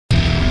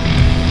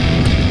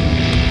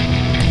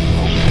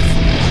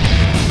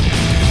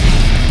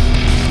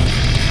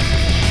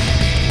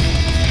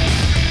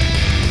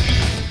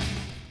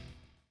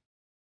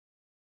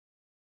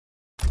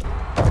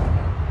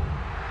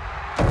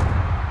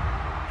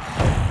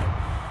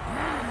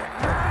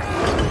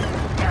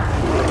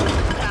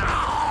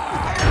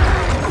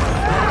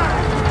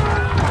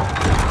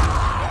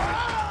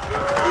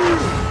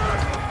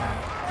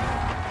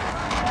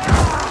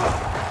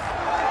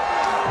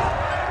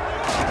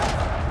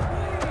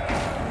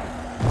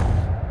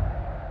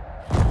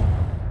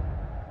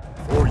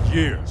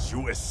years,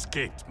 you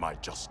escaped my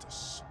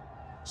justice.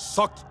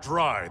 Sucked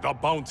dry the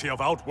bounty of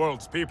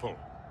Outworld's people.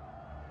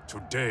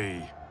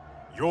 Today,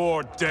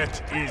 your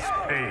debt is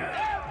paid.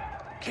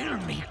 Kill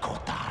me,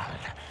 Kotal,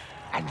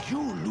 and you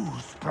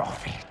lose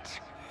profit.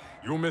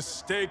 You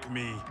mistake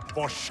me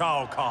for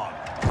Shao Kahn.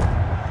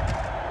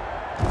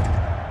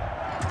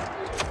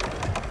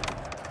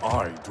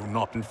 I do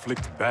not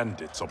inflict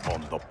bandits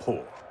upon the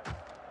poor.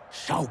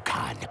 Shao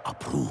Kahn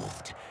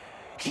approved.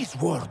 His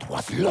word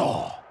was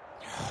law.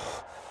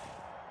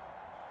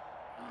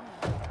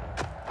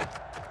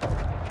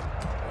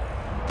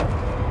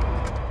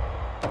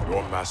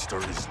 Your master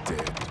is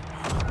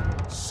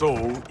dead. So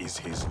is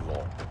his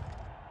law.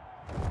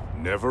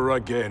 Never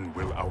again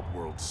will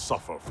Outworld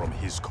suffer from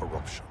his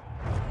corruption.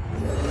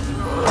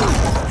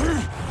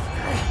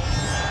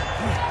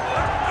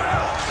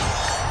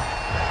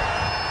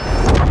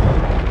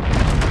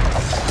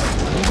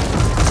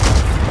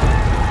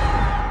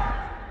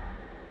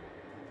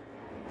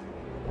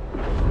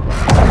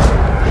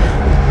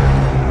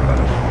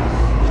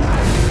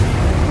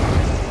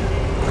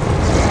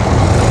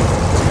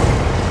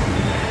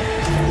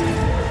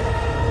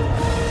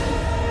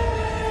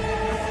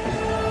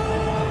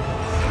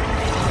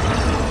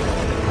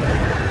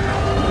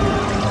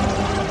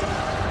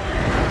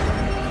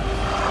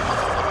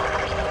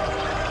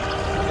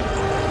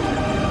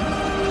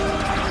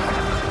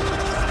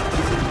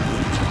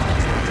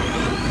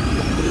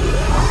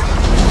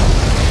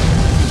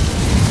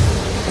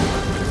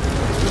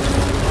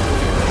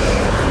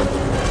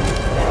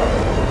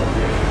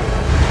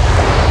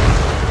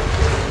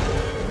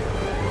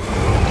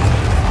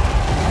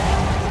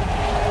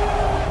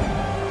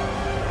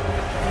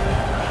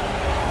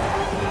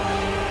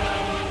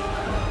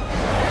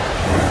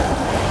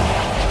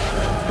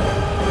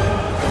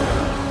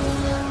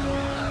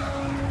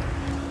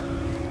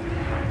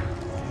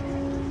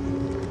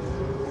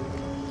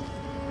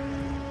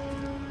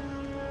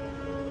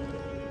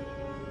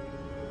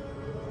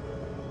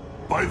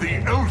 By the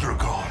Elder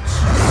Gods!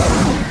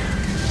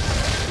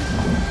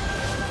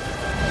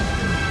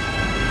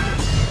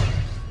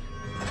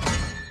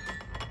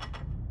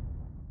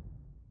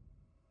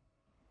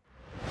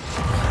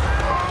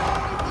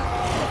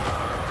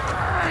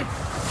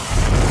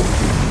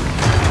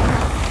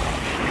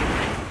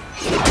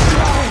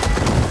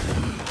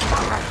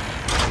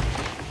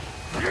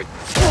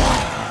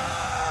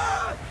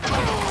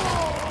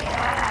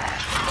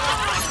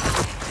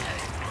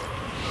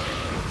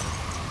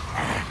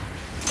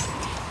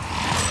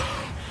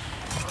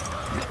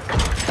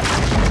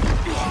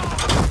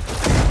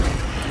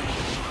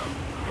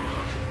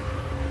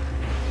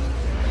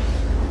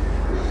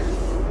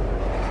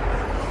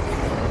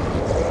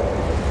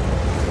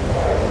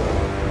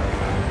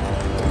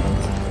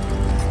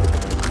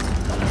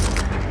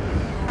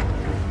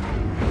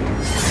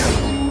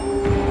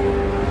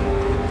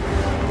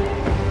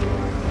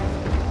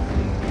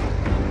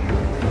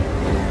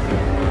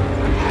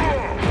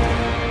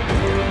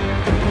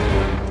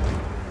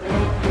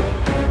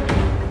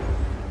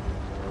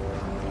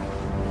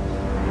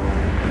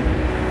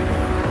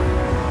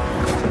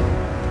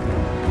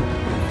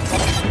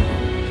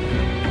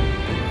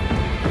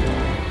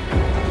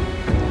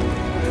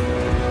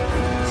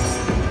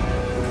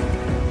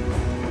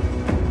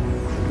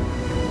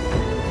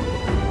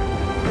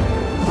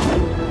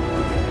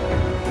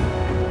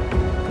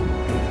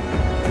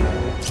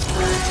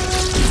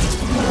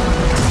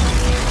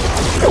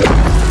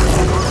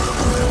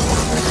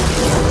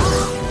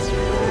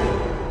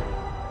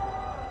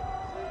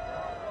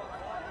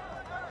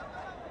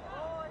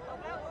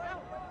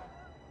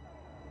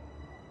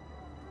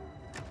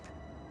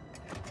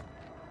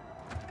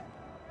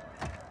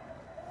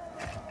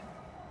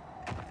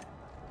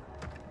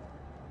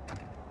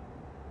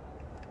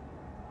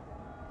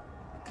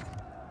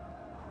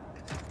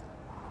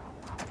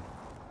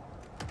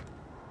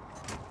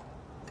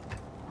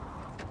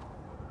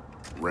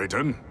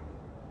 Raiden?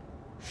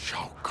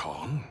 Shao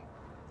Kahn?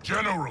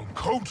 General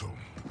Kotal.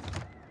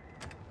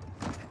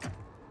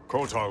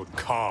 Kotal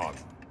Kahn.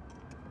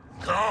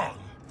 Khan,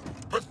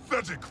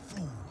 pathetic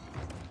fool.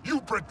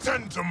 You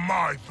pretend to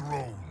my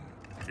throne.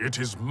 It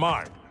is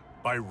mine,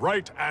 by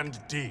right and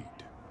deed.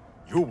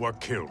 You were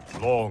killed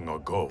long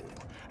ago,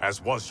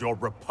 as was your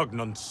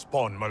repugnant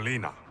spawn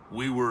Melina.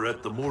 We were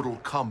at the Mortal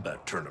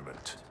Kombat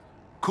tournament.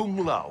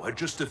 Kung Lao had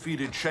just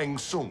defeated Shang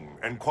Tsung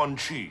and Quan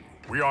Chi.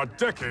 We are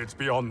decades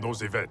beyond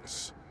those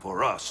events.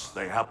 For us,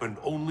 they happened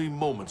only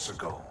moments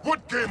ago.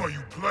 What game are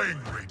you playing,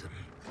 Raiden?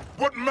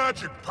 What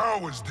magic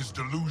powers this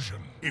delusion?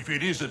 If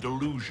it is a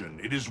delusion,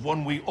 it is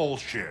one we all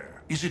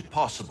share. Is it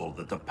possible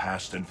that the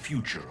past and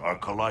future are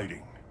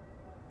colliding?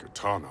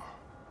 Kitana,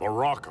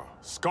 Baraka,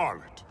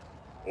 Scarlet.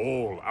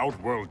 All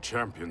Outworld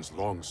champions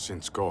long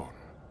since gone.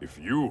 If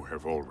you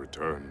have all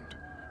returned,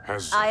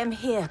 has... I am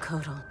here,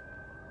 Kotal.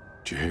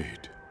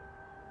 Jade.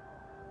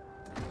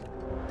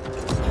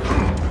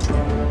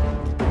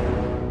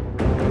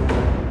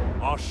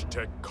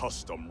 Aztec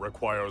custom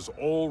requires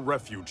all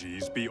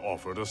refugees be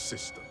offered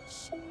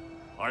assistance.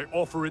 I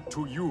offer it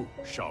to you,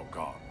 Shao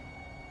Kahn.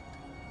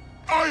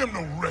 I am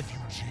no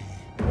refugee.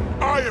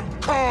 I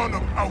am Khan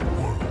of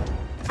Outworld.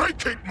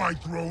 Vacate my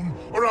throne,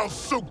 or I'll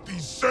soak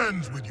these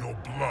sands with your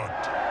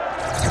blood.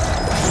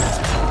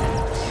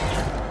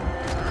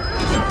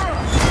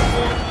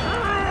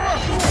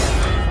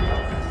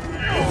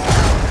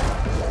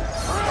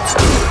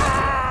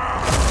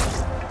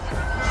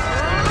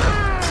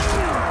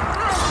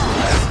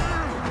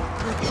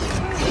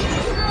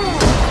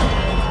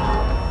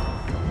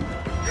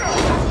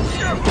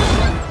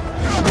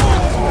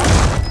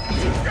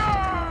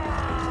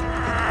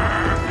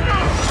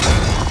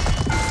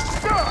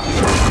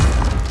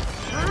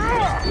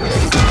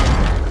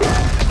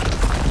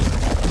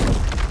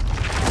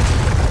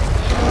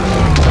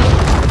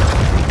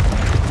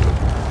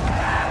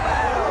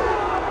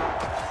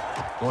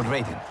 Lord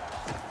Raiden,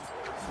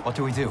 what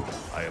do we do?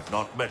 I have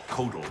not met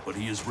Kotal, but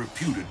he is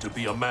reputed to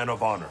be a man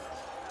of honor.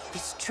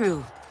 It's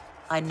true.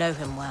 I know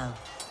him well.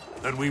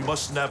 Then we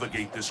must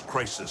navigate this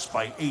crisis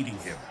by aiding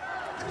him.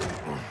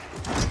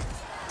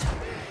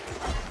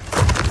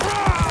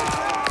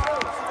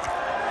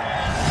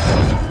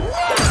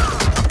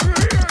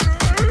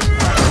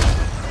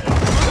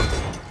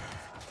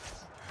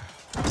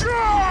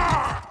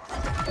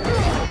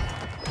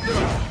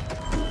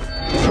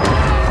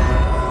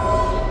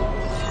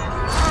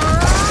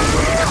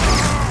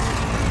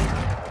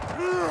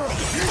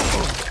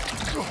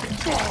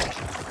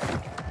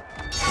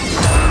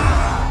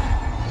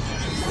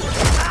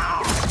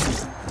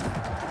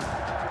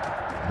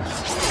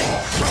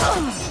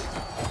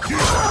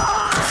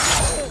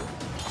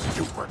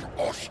 Stupid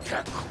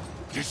Oshtek,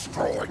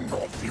 destroying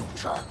your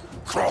future,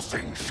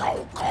 crossing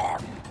Shao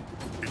Kahn.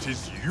 It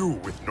is you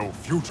with no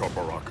future,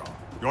 Baraka.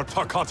 Your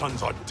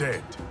Takatans are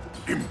dead.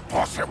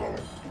 Impossible.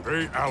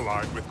 They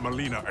allied with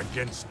Melina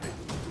against me.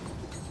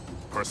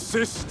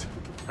 Persist,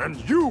 and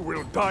you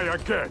will die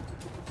again.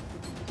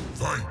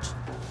 Fight.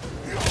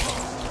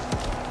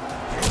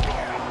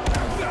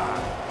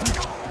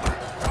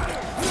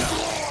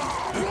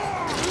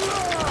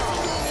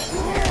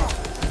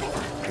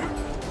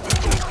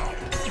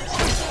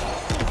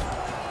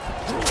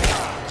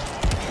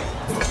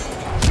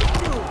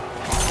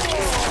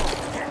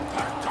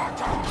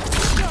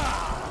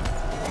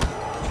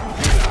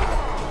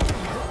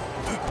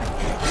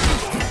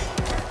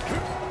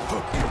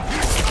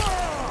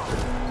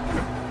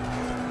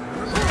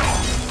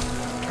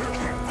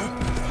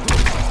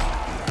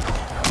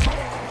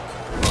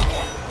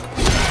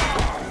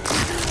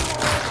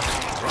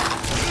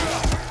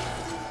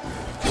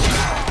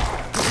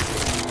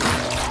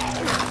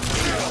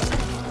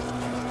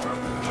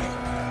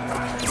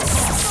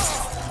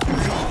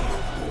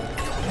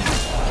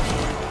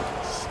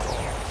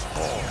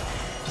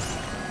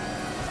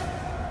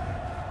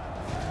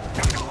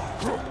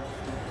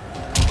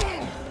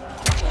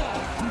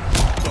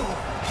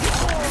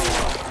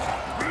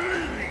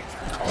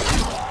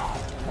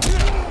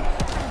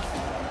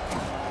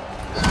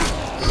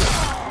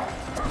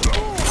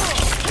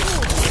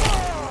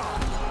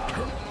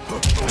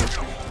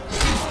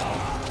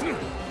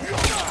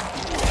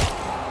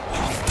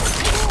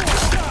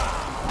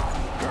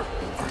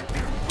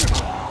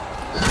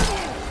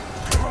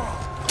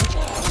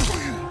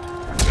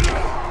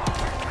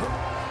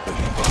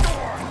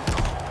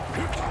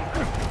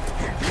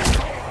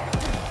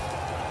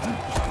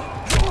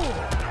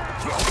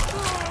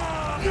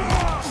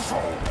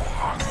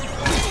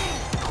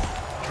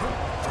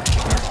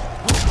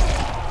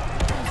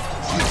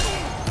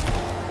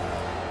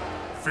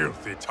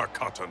 Filthy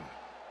Takatan.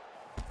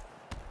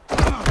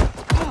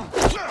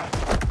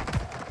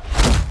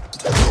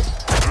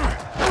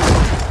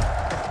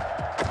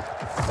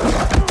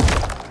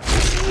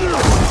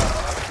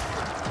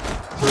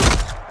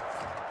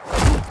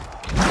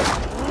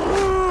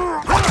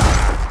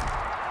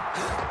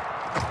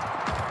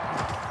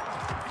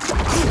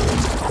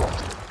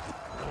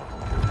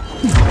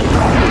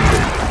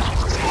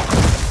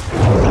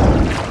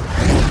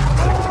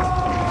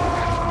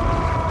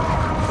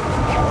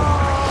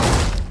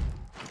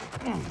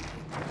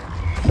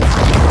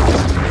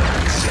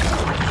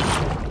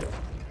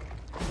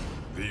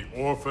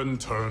 Orphan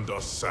turned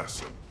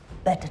assassin.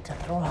 Better to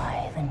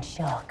thrive in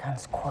Shao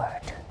Kahn's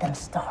court than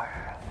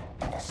starve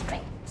in the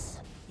streets.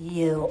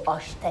 You,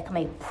 Oshtek,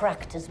 may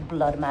practice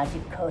blood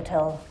magic,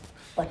 Kotal,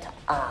 but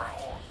I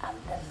am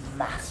the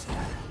master.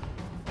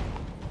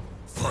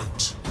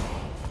 Fight.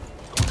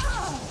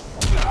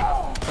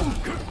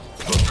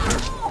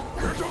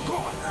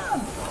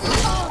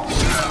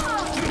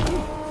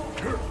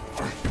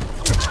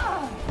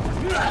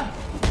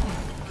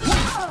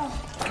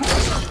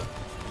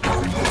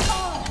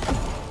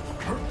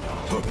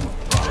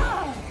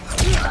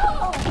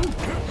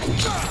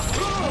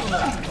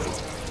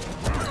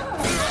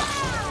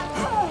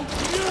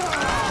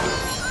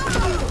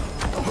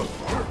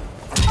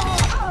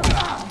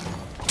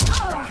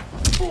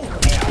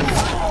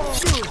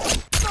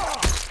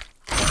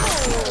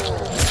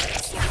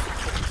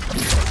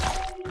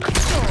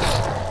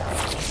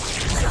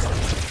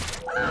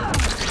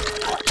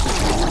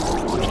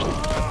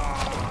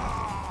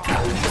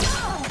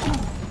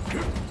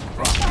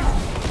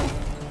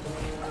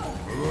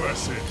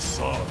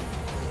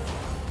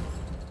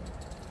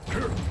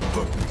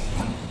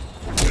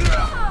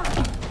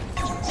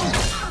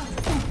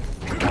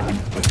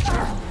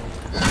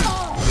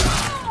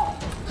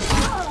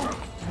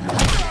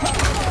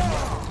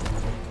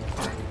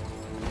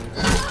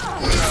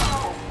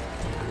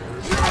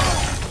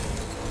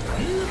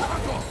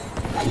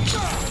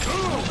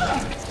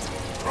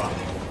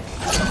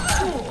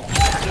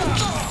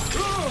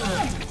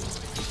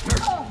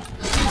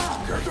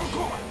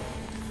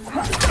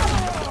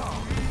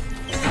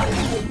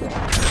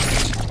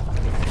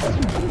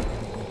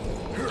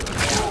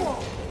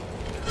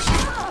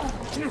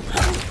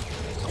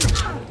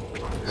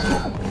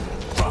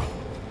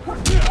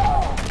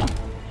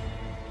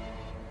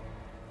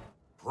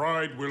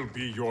 pride will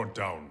be your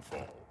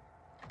downfall.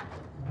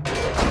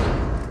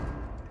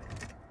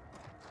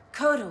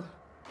 Kotal.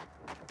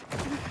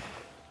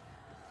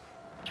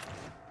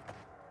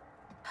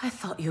 I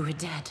thought you were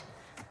dead.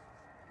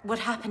 What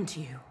happened to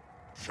you?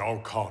 Shao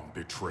Kahn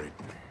betrayed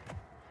me,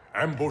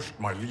 ambushed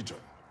my legion.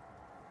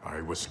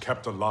 I was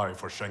kept alive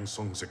for Shang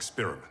Tsung's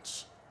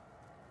experiments.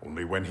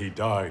 Only when he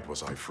died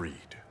was I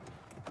freed.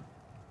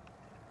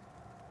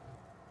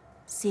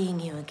 Seeing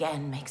you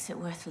again makes it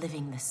worth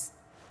living this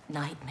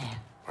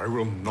nightmare. I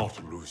will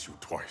not lose you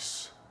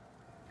twice.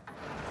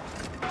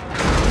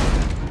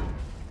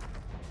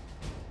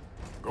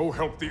 Go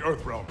help the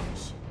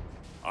Earthrealmers.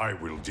 I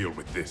will deal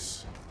with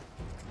this.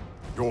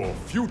 Your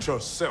future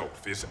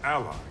self is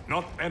ally,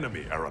 not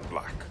enemy, Aaron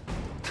Black.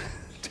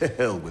 To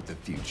hell with the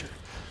future.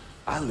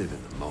 I live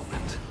in the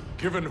moment.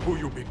 Given who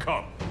you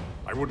become,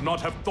 I would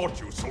not have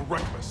thought you so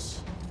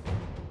reckless.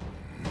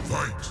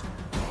 Fight!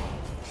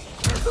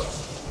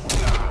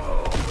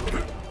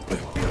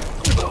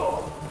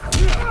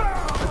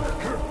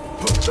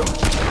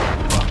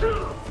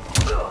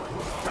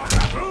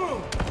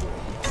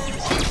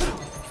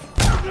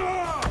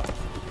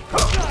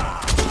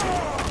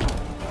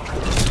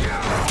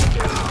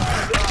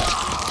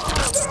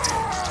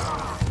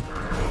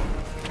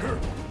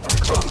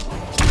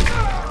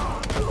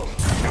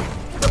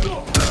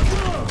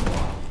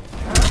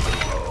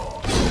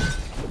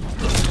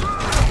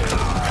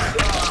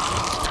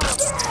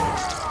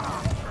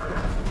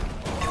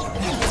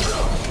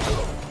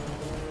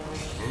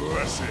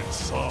 Blessed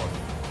son.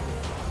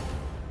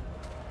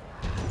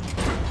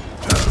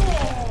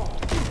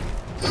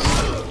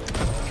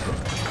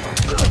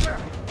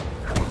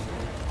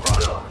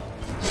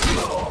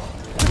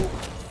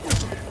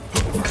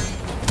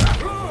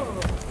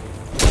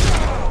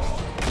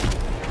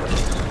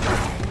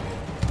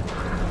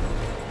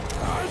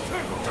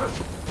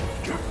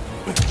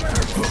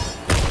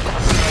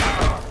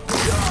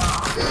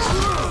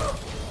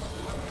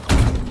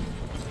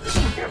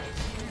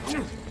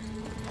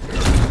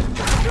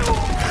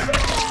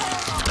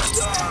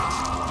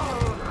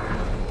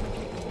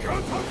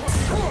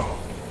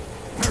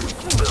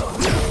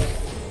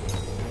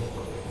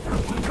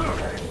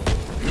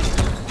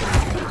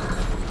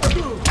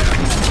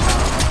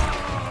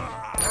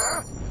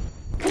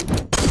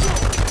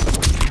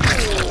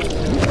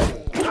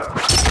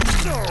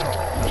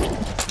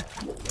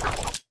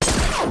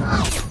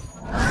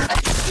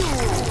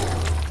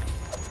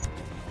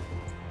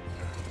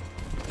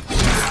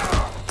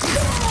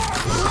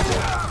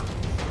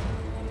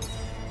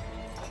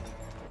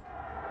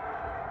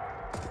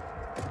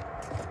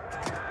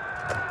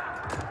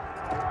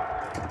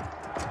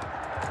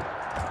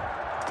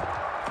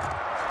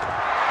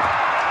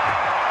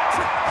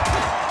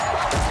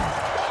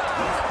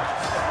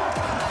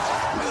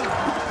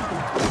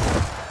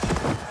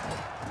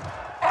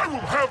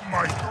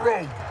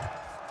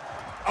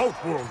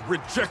 Outworld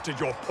rejected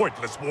your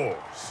pointless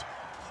wars.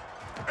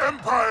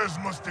 Empires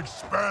must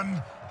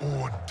expand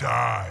or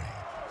die.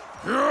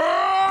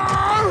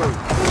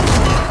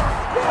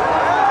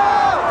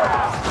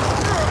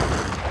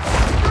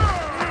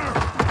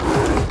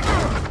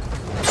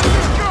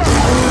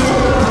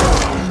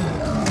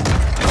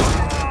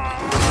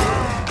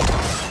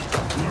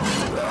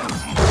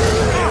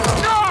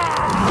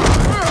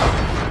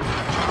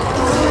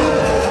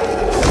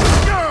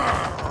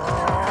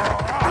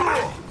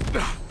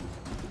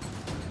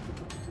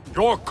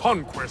 Your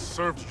conquest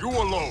serves you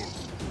alone,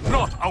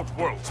 not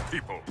Outworld's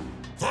people.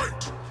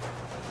 Fight!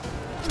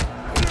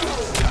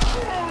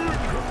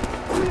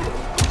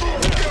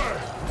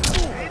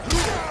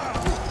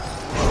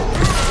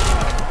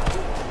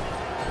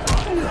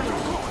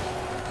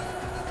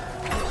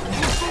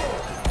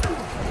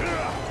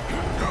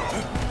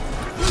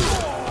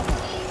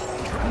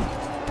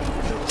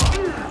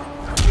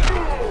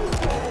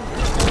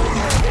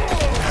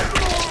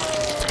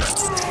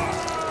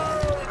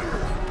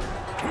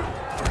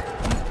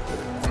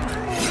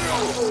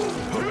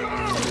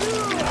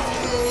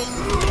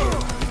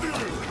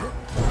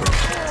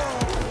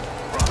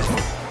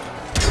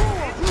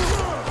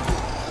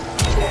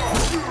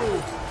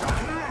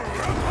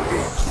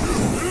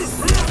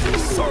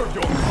 Serve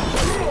your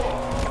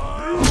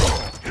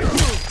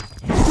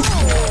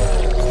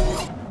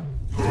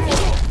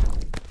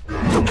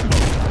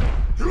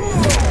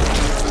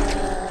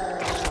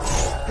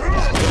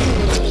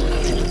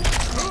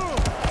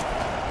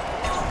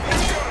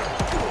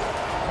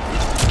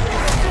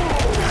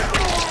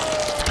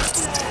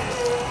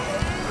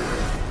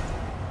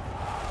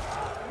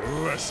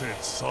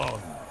blessed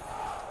son.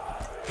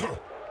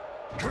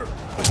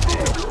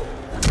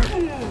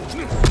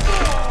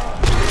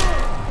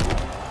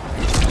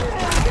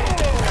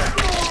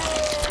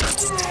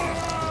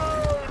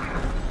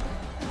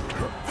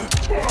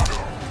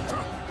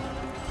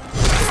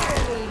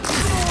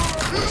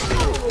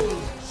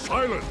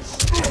 Silence!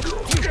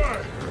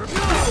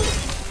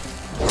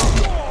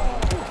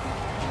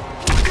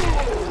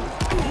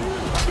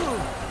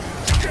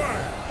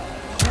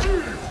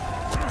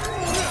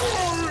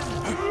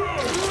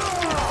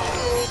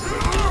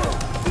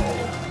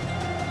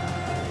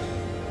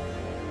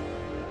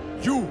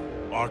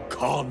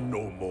 Khan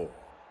no more.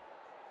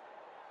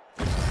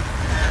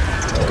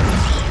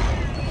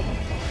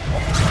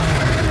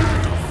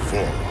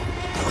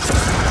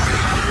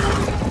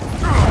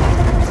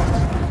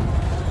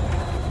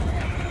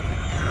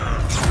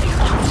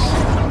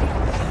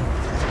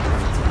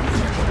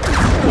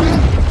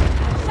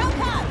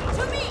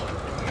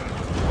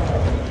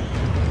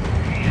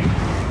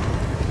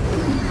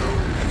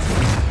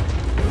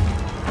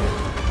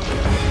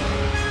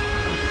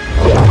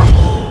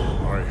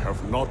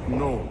 Not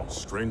known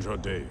stranger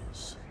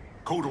days.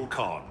 Kotal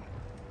Khan,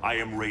 I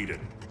am Raiden,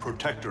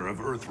 protector of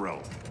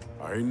Earthrealm.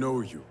 I know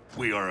you.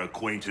 We are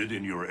acquainted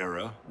in your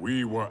era.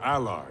 We were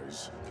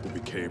allies who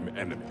became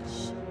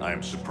enemies. I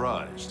am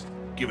surprised,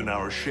 given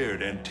our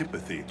shared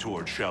antipathy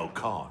toward Shao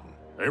Kahn.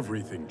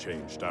 Everything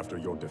changed after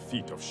your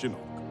defeat of Shinnok.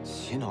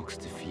 Shinnok's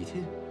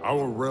defeated?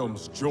 Our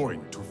realms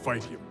joined to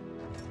fight him.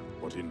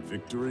 But in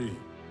victory,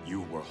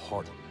 you were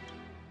hardened.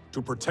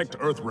 To protect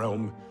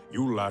Earthrealm,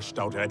 you lashed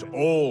out at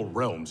all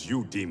realms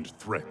you deemed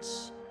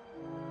threats.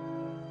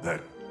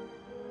 That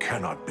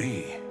cannot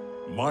be.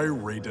 My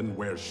Raiden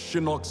wears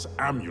Shinnok's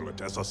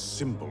amulet as a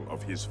symbol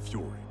of his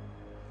fury.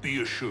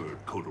 Be assured,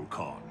 Kotal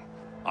Khan,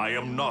 I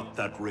am not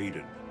that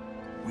Raiden.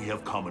 We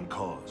have common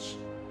cause,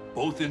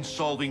 both in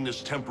solving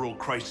this temporal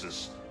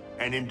crisis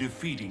and in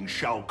defeating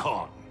Shao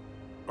Kahn.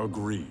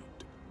 Agreed.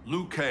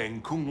 Liu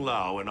Kang, Kung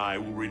Lao, and I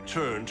will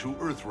return to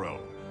Earthrealm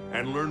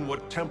and learn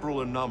what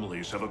temporal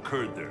anomalies have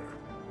occurred there.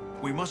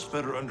 We must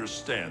better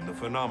understand the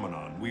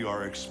phenomenon we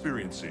are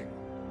experiencing.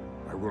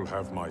 I will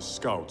have my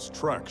scouts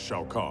track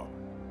Shao Kahn.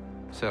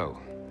 So,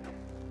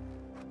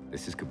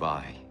 this is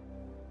goodbye.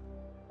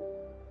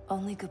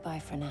 Only goodbye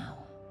for now.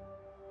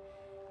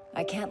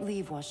 I can't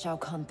leave while Shao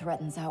Kahn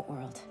threatens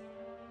Outworld.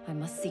 I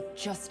must seek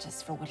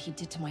justice for what he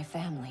did to my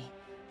family,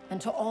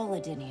 and to all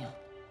Edinia.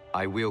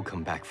 I will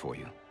come back for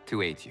you,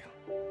 to aid you,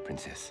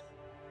 Princess.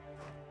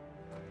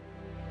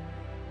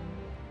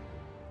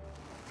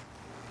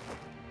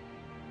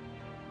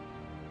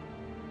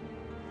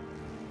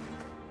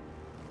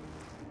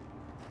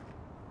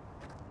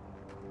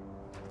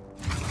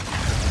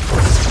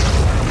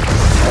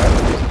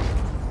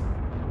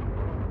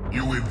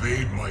 You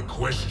evade my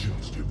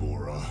questions,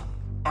 Devorah.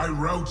 I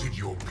routed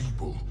your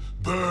people,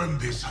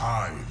 burned this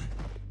hive,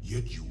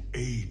 yet you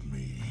aid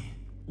me.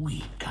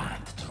 We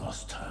can't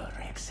trust her,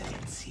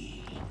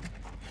 Excellency.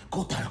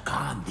 Kotal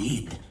Khan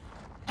did,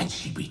 and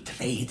she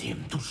betrayed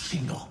him to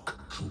Shinnok.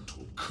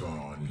 Kotal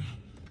Khan.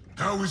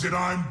 How is it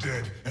I'm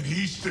dead and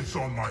he sits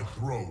on my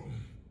throne?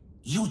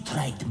 You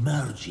tried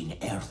merging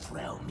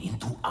Earthrealm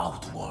into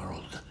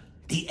Outworld.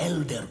 The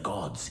Elder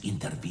Gods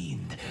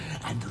intervened,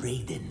 and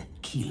Raiden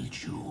killed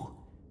you.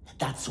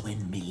 That's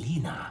when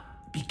Melina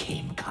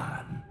became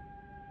Khan.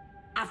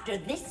 After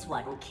this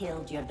one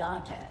killed your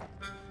daughter,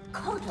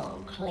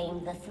 Kotal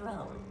claimed the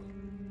throne.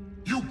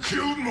 You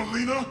killed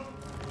Melina?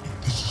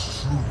 If this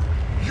is true,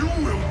 you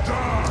will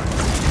die!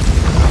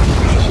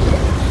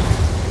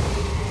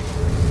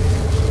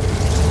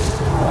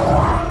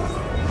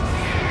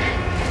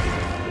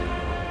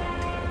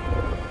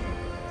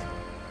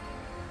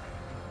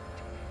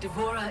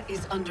 Devorah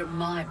is under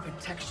my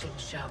protection,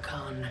 Shao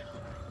Kahn.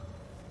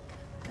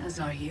 As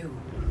are you.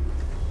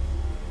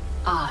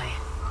 I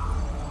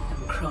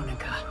am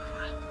Kronika.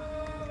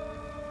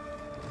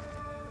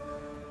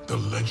 The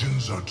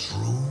legends are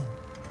true?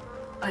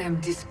 I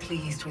am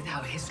displeased with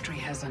how history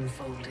has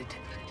unfolded.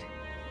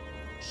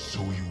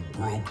 So you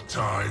broke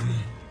time?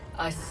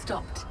 I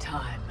stopped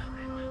time.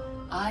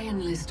 I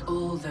enlist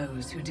all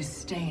those who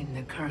disdain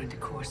the current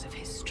course of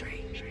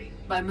history.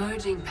 By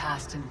merging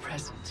past and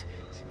present,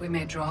 we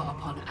may draw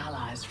upon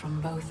allies from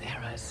both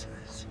eras.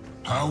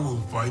 How will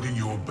fighting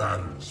your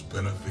battles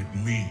benefit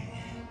me?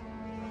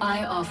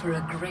 I offer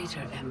a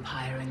greater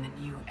empire in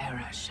the new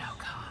era, Shao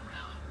Kahn.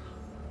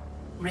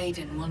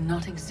 Raiden will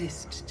not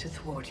exist to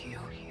thwart you.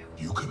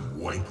 You can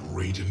wipe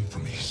Raiden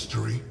from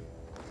history?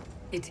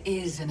 It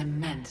is an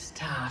immense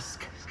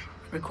task,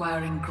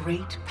 requiring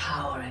great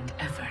power and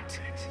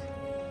effort.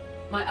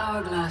 My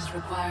hourglass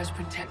requires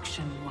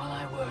protection while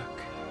I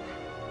work.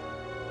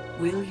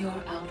 Will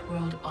your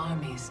Outworld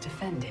armies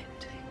defend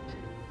it?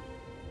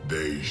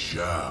 They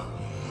shall.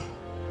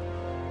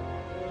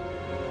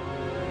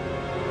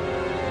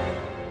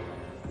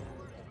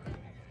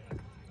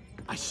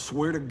 I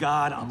swear to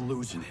God, I'm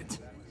losing it.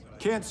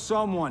 Can't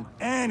someone,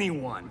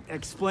 anyone,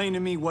 explain to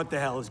me what the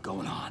hell is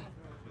going on?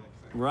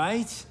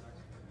 Right?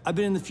 I've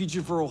been in the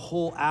future for a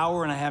whole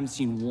hour and I haven't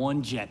seen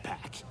one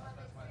jetpack.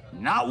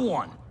 Not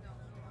one.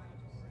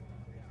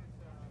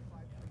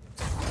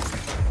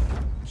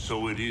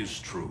 So it is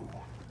true.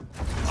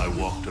 I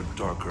walked a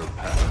darker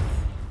path.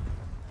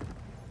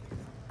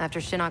 After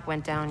Shinnok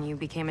went down, you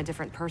became a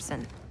different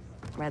person.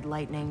 Red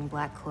lightning,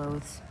 black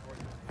clothes,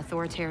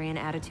 authoritarian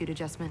attitude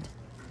adjustment.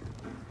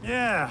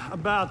 Yeah,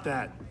 about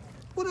that.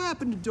 What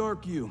happened to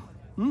Dark You?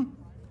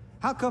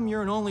 How come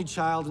you're an only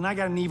child and I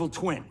got an evil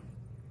twin?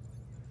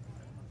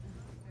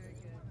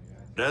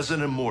 As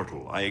an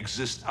immortal, I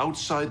exist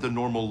outside the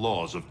normal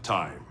laws of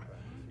time.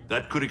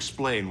 That could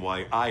explain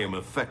why I am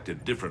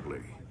affected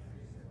differently.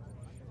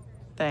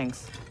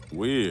 Thanks.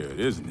 Weird,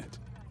 isn't it?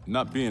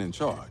 Not being in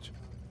charge.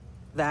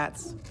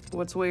 That's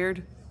what's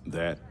weird?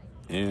 That,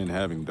 and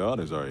having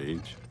daughters our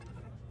age.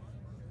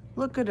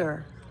 Look at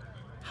her.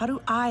 How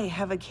do I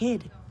have a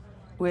kid?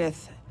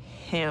 With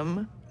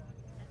him?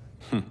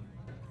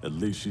 At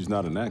least she's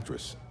not an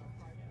actress.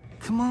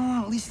 Come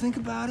on, at least think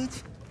about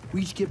it.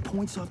 We each get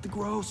points off the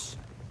gross.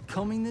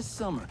 Coming this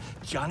summer,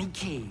 Johnny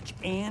Cage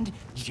and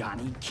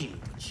Johnny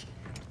Cage.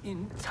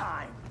 In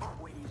time,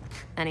 Quake.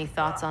 Any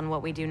thoughts on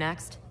what we do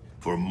next?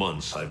 For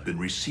months, I've been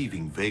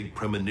receiving vague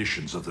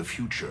premonitions of the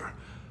future,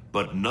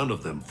 but none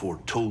of them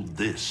foretold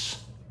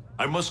this.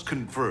 I must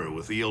confer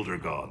with the Elder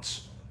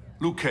Gods.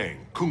 Liu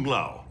Kang, Kung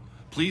Lao,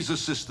 please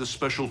assist the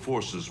Special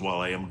Forces while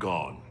I am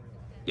gone.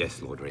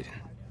 Yes, Lord Raiden.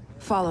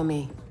 Follow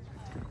me.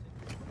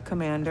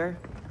 Commander?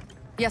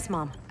 Yes,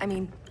 Mom. I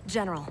mean,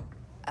 General.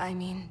 I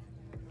mean...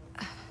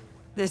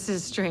 This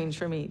is strange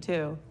for me,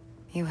 too.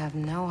 You have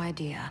no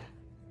idea.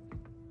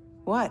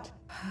 What?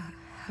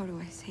 How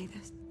do I say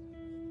this?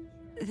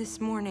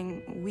 This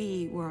morning,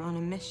 we were on a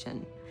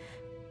mission.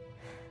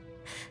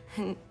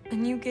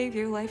 And you gave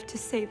your life to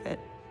save it.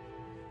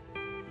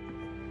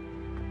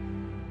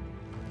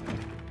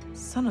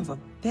 Son of a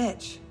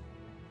bitch.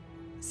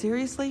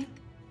 Seriously?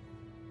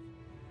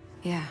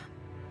 Yeah.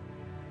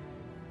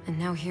 And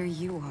now here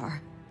you are.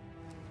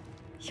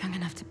 Young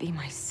enough to be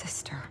my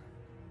sister.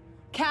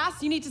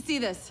 Cass, you need to see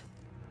this.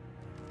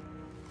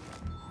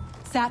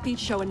 Sat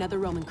feeds show another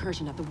realm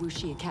incursion at the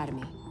Wuxi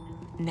Academy.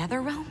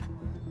 Netherrealm?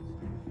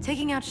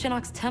 Taking out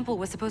Shinnok's temple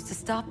was supposed to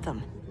stop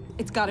them.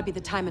 It's gotta be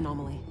the time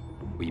anomaly.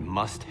 We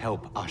must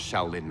help our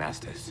Shaolin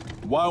masters.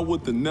 Why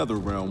would the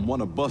Netherrealm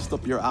want to bust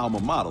up your alma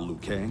mater, Liu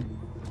Kang?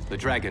 The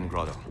Dragon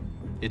Grotto.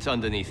 It's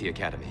underneath the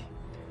Academy.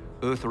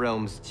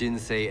 Earthrealm's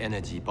Jinsei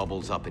energy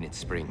bubbles up in its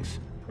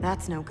springs.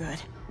 That's no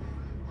good.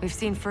 We've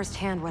seen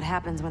firsthand what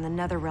happens when the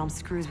Netherrealm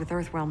screws with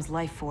Earthrealm's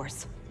life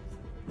force.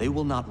 They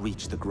will not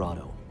reach the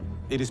grotto.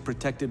 It is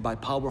protected by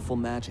powerful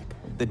magic,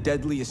 the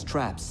deadliest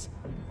traps.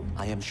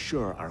 I am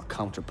sure our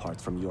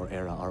counterparts from your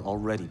era are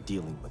already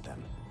dealing with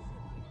them.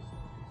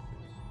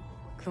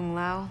 Kung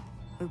Lao,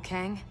 Liu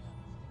Kang,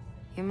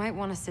 you might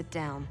want to sit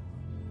down.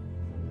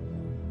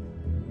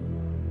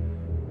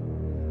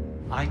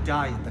 I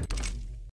die in the...